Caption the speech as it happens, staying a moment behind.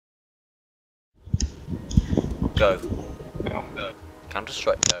Go. Yeah.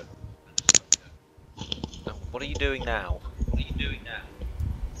 Counter-Strike, go. No, what are you doing now?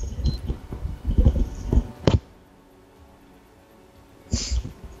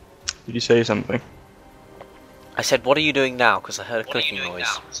 Did you say something? I said, what are you doing now? Because I heard a clicking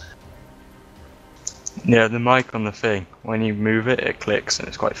noise. Yeah, the mic on the thing. When you move it, it clicks, and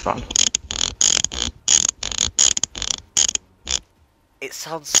it's quite fun. It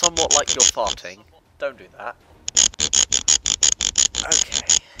sounds somewhat like you're farting. Don't do that.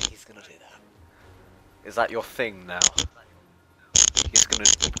 Okay, he's gonna do that. Is that your thing now? He's gonna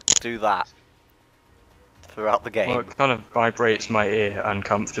do that throughout the game. Well, it kind of vibrates my ear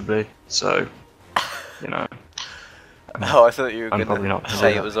uncomfortably, so you know. Oh, I thought you were I'm probably gonna not gonna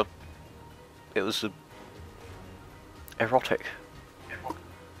say do it was a erotic.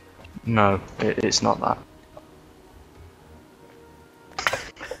 No, it's not that.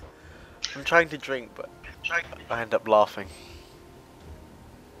 I'm trying to drink, but I end up laughing.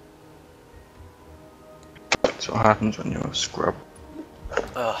 That's what happens when you're a scrub.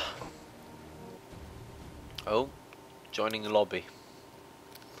 Ugh. Oh, joining the lobby.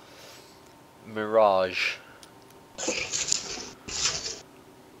 Mirage.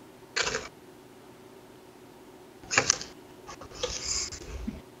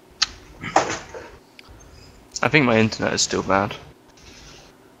 I think my internet is still bad.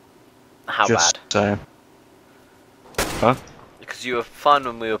 How Just bad? saying. Huh? Because you were fun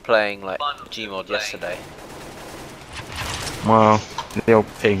when we were playing like Gmod yesterday. Well, the old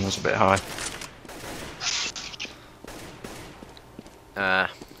ping was a bit high.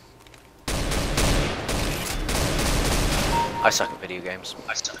 I suck at video games.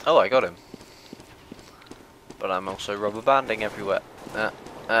 Oh, I got him. But I'm also rubber banding everywhere. Come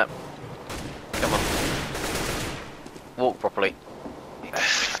on. Walk properly.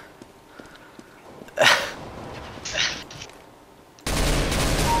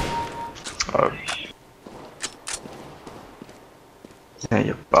 Oh. Yeah,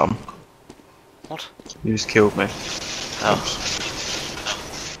 you bum. What? You just killed me. Oh.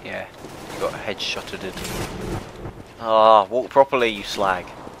 Yeah, you got headshotted it. Ah, walk properly, you slag.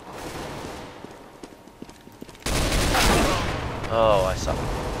 Oh, I suck.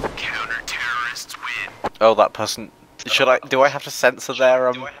 Counter-terrorists win. Oh, that person. Do I have to censor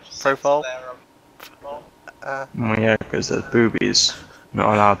their profile? Well, yeah, because there's boobies.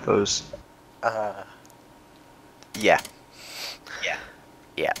 Not allowed those. Yeah.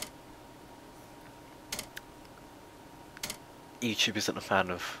 YouTube isn't a fan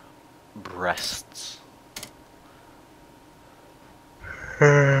of breasts.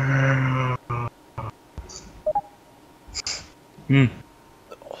 Oh,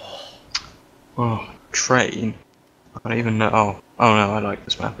 train. I don't even know. Oh no, I like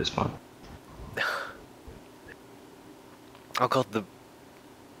this map. It's fun. Oh god, the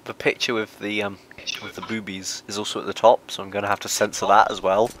picture with the boobies is also at the top, so I'm gonna have to censor that as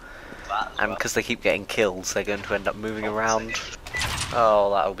well. And because they keep getting killed, they're going to end up moving around. Oh,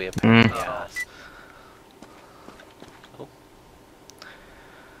 that'll be a pain in the ass. Oh.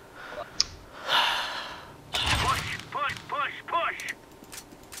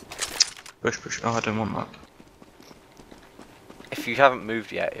 Push. Oh, I don't want that. If you haven't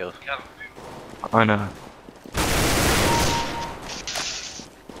moved yet, you'll. I know.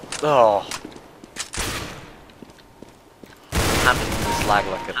 Oh. Handling this lag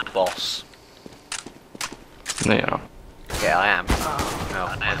like a boss. Yeah. Yeah, I am.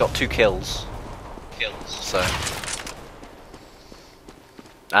 Oh, I got 2 kills. So.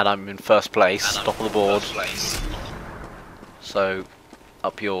 And I'm in first place, top of the board. So,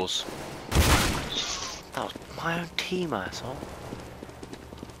 up yours. That was my own team, asshole.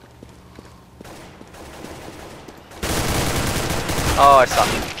 Oh, I suck.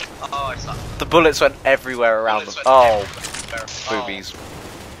 The bullets went everywhere around them. Oh, boobies.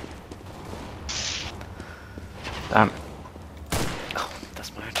 Damn. Oh,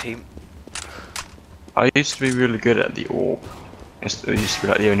 that's my own team. I used to be really good at the orb. It used to be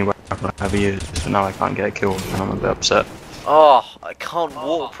like the only weapon I ever used, so now I can't get a kill and I'm a bit upset. Oh, I can't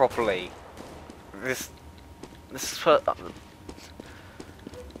walk properly. This is for the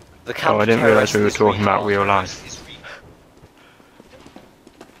Oh, I didn't realise we were counter-terrorist talking is about retarded. real life.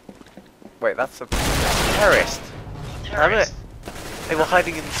 Wait, that's a terrorist. Damn it! They were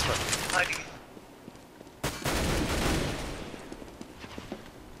hiding in the smoke.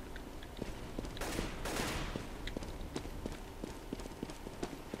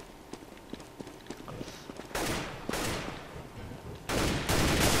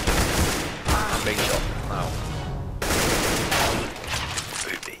 Big shot. Oh.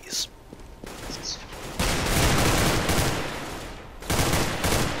 Boobies.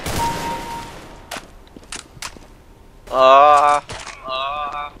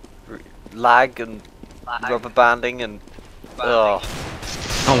 Lag and rubber banding and Oh,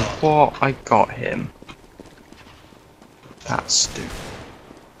 what? I got him. That's stupid.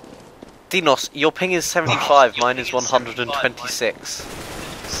 Dinos, your ping is 75, mine is 126.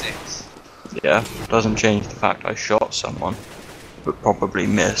 Yeah, doesn't change the fact I shot someone, but probably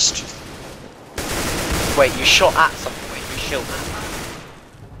missed. Wait, you shot at something, wait, you killed them.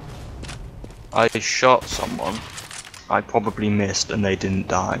 I shot someone, I probably missed, and they didn't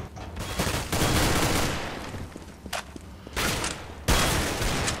die.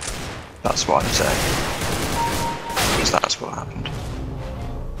 That's what I'm saying. Because that's what happened.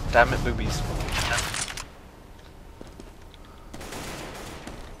 Damn it, boobies.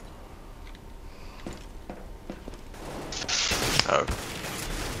 Oh.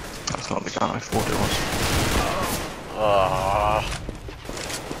 That's not the gun I thought it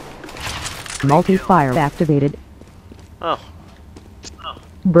was. Multi-fire activated. Oh,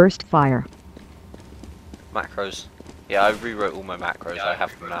 Burst fire. macros. Yeah, I rewrote all my macros, I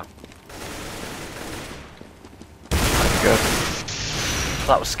have them now. Good.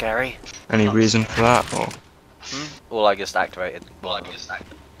 That was scary. Any reason for that, or? Well, I just activated. And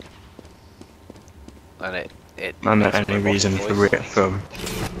it I meant makes my any reason voice. for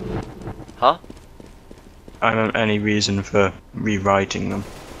Huh? I meant any reason for rewriting them.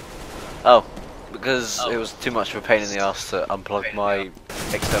 Oh, because it was too much of a pain in the ass to unplug my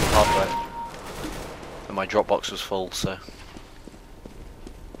external hard drive. And my Dropbox was full, so.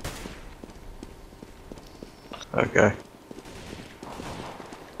 Okay.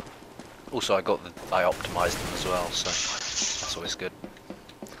 Also, I optimized them as well, so that's always good.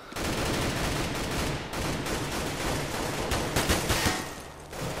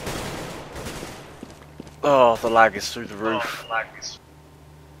 Oh, the lag is through the roof.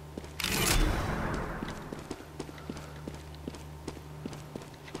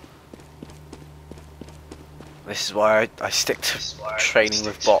 This is why I stick to training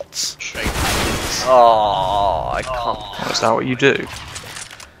with bots. Oh, I can't. Oh, is that what you do?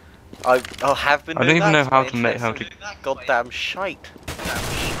 I have been. I don't doing even that, know how my to make internet's goddamn shite.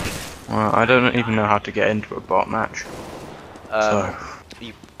 Well, I don't even know how to get into a bot match. So,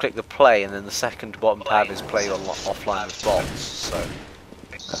 You click the play, and then the second bottom tab is play on offline with bots.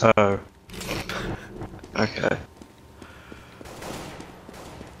 So oh. Okay.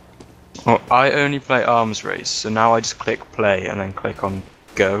 Well, I only play Arms Race, so now I just click play and then click on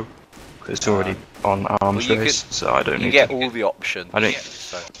go, because it's already on Arms well, Race, so I don't you need get to. all the options. I don't-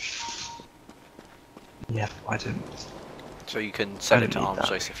 So, Yeah, I don't. so you can set I it to don't need arms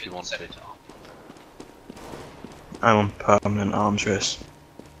that. race if you wanted. I'm on permanent Arms Race.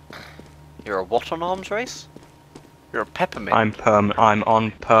 You're a what on arms race? You're a peppermint. I'm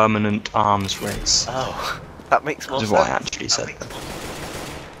on permanent Arms Race. Oh, that makes more This is sense. what I actually said. Then.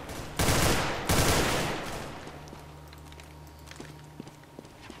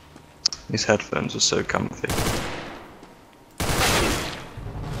 These headphones are so comfy.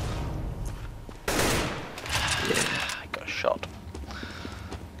 I got shot.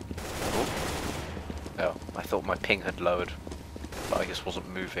 Oh, I thought my ping had lowered, but I guess wasn't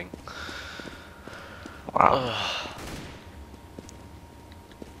moving. Wow.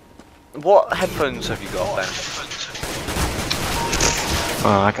 What headphones have you got then?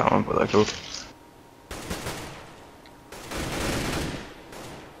 Oh, I can't remember what they're called.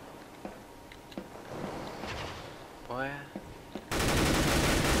 Where?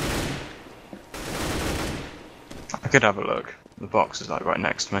 I could have a look. The box is like right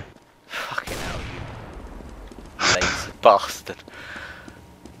next to me. Fucking hell, you lazy bastard.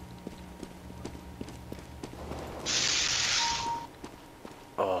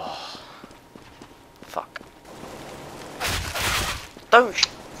 Oh. Fuck. Don't shoot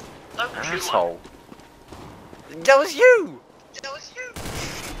asshole. That was you!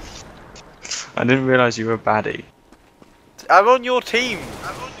 I didn't realise you were a baddie. I'm on your team!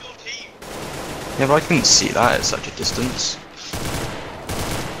 Yeah, but I couldn't see that at such a distance.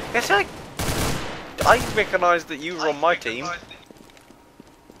 Yes, I recognised that you were on my team.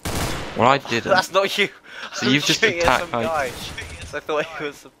 Well, I didn't. That's not you. So I was you've just shooting at attacked some my- guy. So I thought it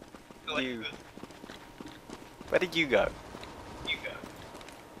was you. Where did you go?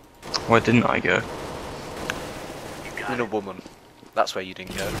 Where didn't I go? In a woman. That's where you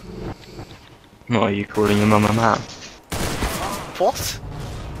didn't go. What are you calling your mum a man? What?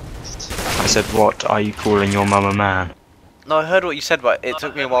 I said, what are you calling your mum a man? No, I heard what you said, but it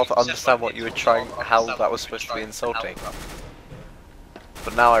took me a while to understand what you were trying, how that was supposed to be insulting.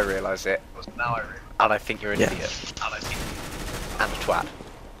 But now I realise it, and I think you're an Yeah. idiot. And a twat.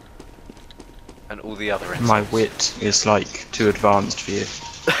 And all the other insults. My wit is like too advanced for you.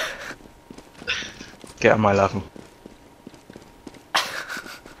 Get on my level.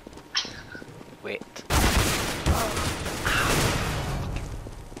 Wit.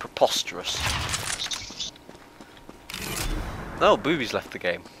 Preposterous. Oh, Boobies left the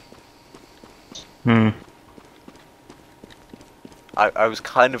game. I was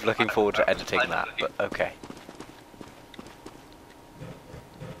kind of looking forward to editing that, but okay.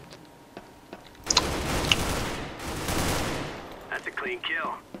 That's a clean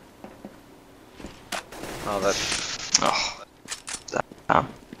kill. Oh, that. Oh, damn.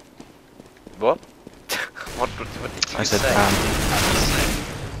 What? what did you I said say?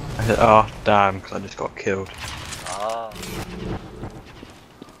 damn. I said, oh damn, because I just got killed. Ah.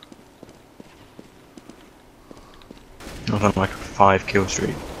 I was on like a 5 kill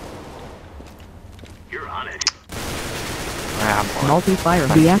streak. You're on it. I am on it. Multi-fire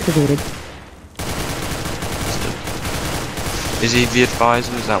deactivated. Is he the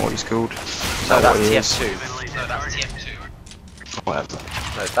advisor? Is that what he's called? Is No, that what that's he is? TF2. No, that's TF2. Whatever.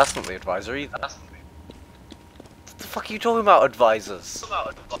 No, that's not the advisor either. What the fuck are you talking about, advisors?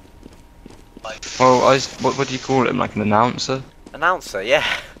 Well, what do you call him? Like an announcer? Announcer, yeah.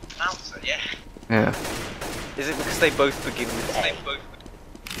 Yeah. Is it because they both begin with A?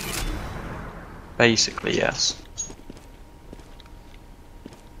 Basically, yes.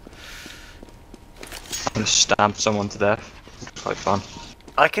 I'm gonna stab someone to death. It's quite fun.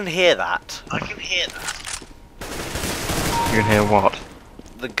 I can hear that. You can hear what?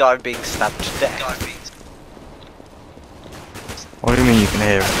 The guy being stabbed to death. What do you mean you can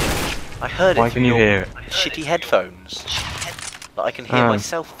hear it? I heard it Why through can you your hear it? shitty headphones that I can hear Oh.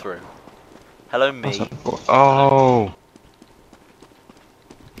 myself through. Hello, That's me. not important. Oh!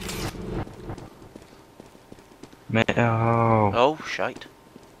 Oh. Oh, shite.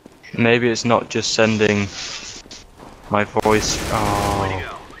 Maybe it's not just sending my voice.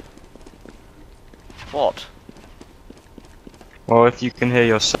 Oh. What? Well, if you can hear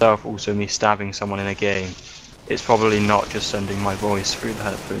yourself, also me stabbing someone in a game, it's probably not just sending my voice through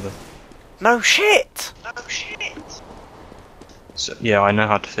the. No shit! So, yeah, I know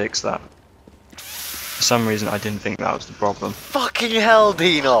how to fix that. For some reason, I didn't think that was the problem. Fucking hell,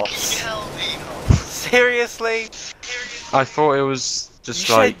 Dinos! Seriously? I thought it was just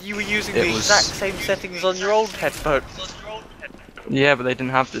You like. said you were using it the was- exact same settings on your old headphones. Yeah, but they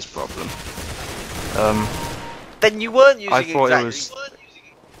didn't have this problem. Then you weren't using I thought it exactly.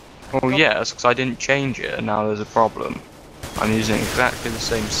 was. Well, yes, because I didn't change it, and now there's a problem. I'm using exactly the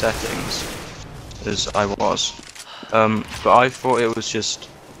same settings as I was. But I thought it was just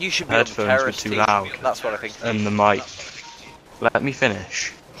You should be on the headphones were terrorist too team. loud, That's what I think. and the mic. Let me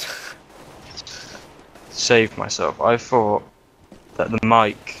finish. Saved myself. I thought that the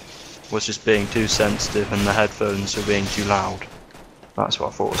mic was just being too sensitive, and the headphones were being too loud. That's what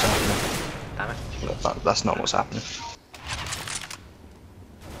I thought was happening. Damn it. But that's not what's happening.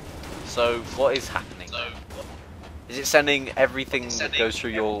 So, what is happening? Is it sending everything that goes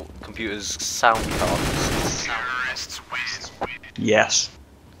through your computer's sound cards? Terrorists win. Yes.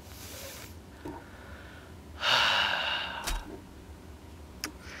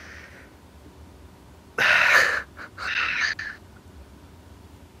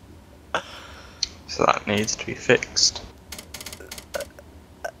 So that needs to be fixed.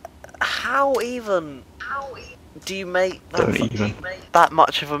 How even do you make Don't even. that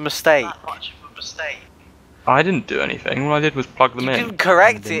much of a mistake? I didn't do anything. All I did was plug them You in. didn't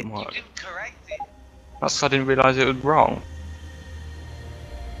correct and didn't it. work. That's 'cause I didn't realise it was wrong.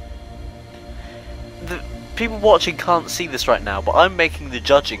 The people watching can't see this right now, but I'm making the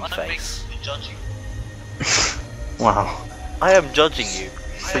judging face. Wow. I am judging you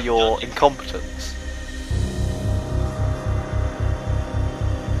for your incompetence.